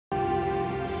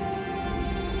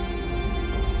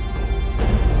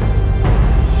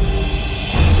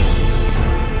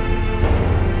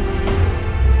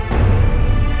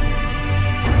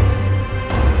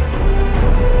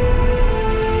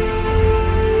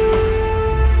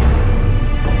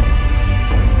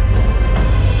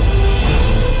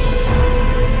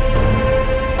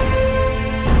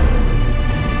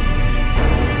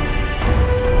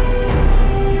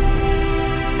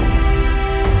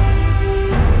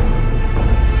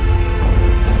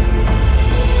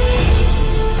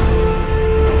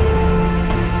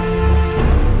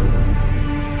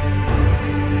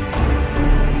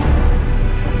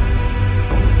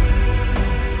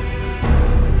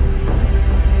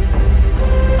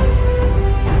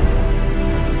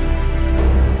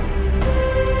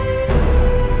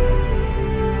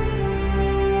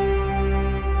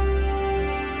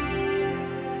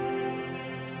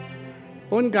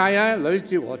本屆呂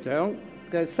志和獎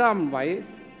嘅3位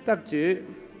得主，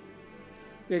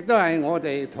亦都係我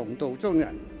哋同道中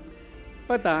人，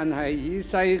不但係以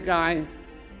世界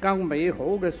更美好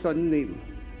嘅信念，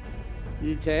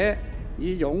而且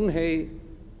以勇氣、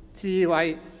智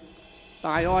慧、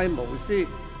大愛無私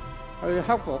去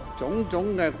克服種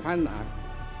種嘅困難，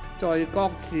在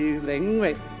各自領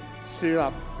域樹立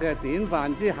嘅典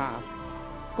範之下，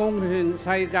貢獻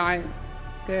世界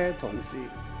嘅同時，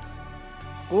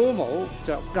鼓舞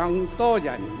着更多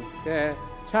人嘅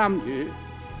參與，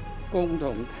共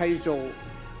同締造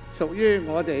屬於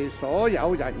我哋所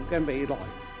有人嘅未來。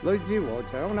呂志和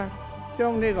獎呢，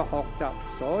將呢個學習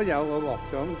所有嘅獲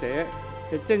獎者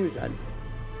嘅精神，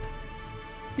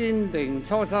堅定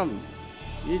初心，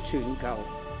以全球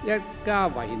一家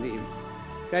為念，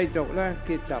繼續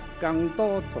結集更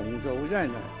多同道真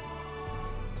人，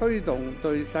推動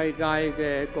對世界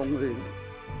嘅貢獻。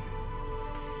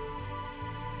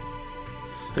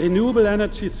Renewable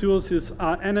energy sources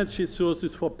are energy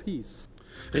sources for peace.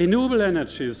 Renewable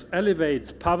energies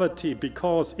elevates poverty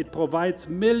because it provides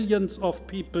millions of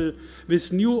people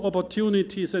with new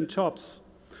opportunities and jobs.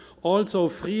 Also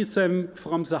frees them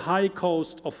from the high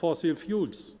cost of fossil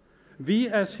fuels. We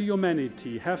as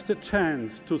humanity have the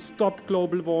chance to stop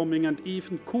global warming and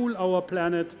even cool our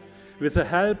planet with the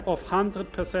help of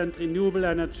 100% renewable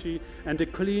energy and a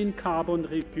clean carbon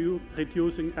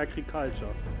reducing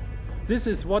agriculture. This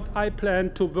is what I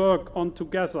plan to work on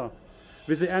together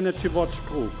with the Energy Watch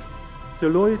Group. The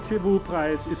LUI Che Woo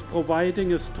Prize is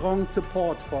providing a strong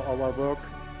support for our work.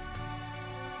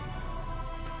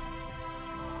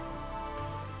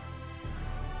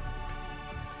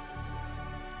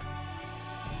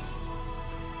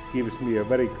 It gives me a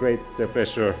very great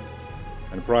pleasure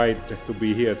and pride to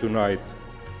be here tonight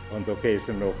on the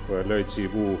occasion of LUI Che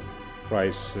Woo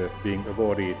Prize being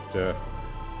awarded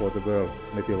for the World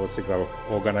Meteorological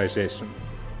Organization.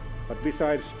 But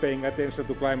besides paying attention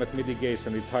to climate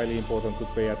mitigation, it's highly important to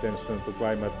pay attention to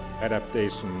climate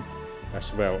adaptation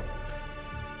as well.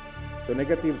 The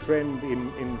negative trend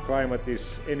in climate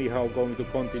is anyhow going to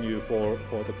continue for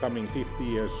the coming 50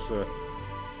 years,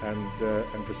 and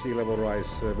the sea level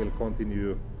rise will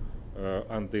continue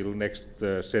until next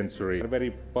century. A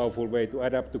very powerful way to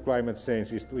adapt to climate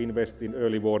change is to invest in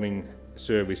early warning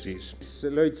services.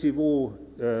 The LUI Che Woo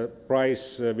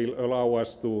Prize will allow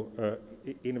us to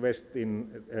invest in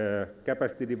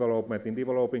capacity development in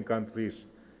developing countries.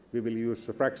 We will use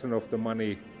a fraction of the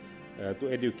money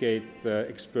to educate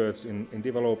experts in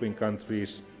developing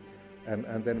countries,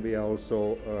 and then we are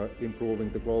also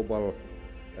improving the global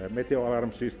meteor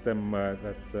alarm system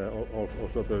that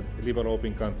also the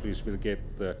developing countries will get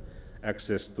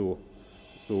access to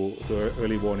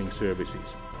early warning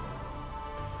services.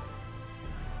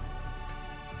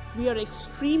 We are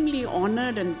extremely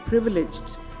honored and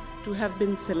privileged to have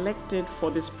been selected for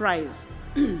this prize.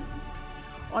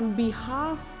 On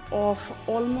behalf of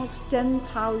almost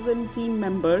 10,000 team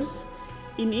members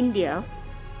in India,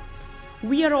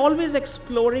 we are always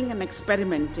exploring and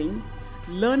experimenting,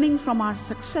 learning from our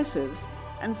successes,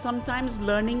 and sometimes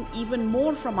learning even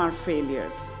more from our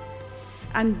failures.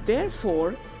 And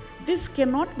therefore, this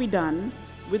cannot be done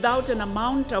without an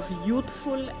amount of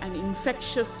youthful and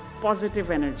infectious positive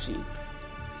energy.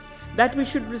 That we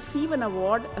should receive an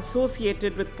award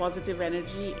associated with positive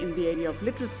energy in the area of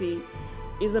literacy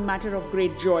is a matter of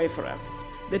great joy for us,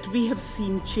 that we have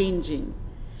seen changing.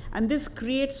 And this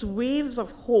creates waves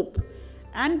of hope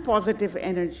and positive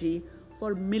energy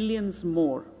for millions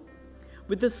more.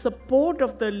 With the support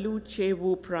of the LUI Che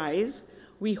Woo Prize,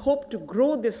 we hope to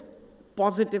grow this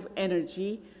positive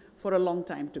energy for a long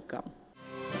time to come.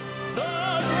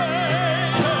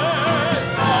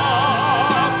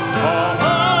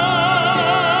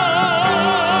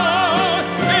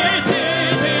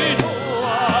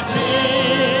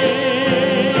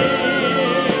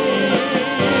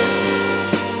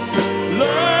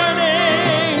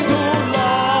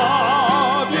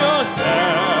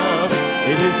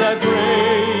 It is a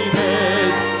great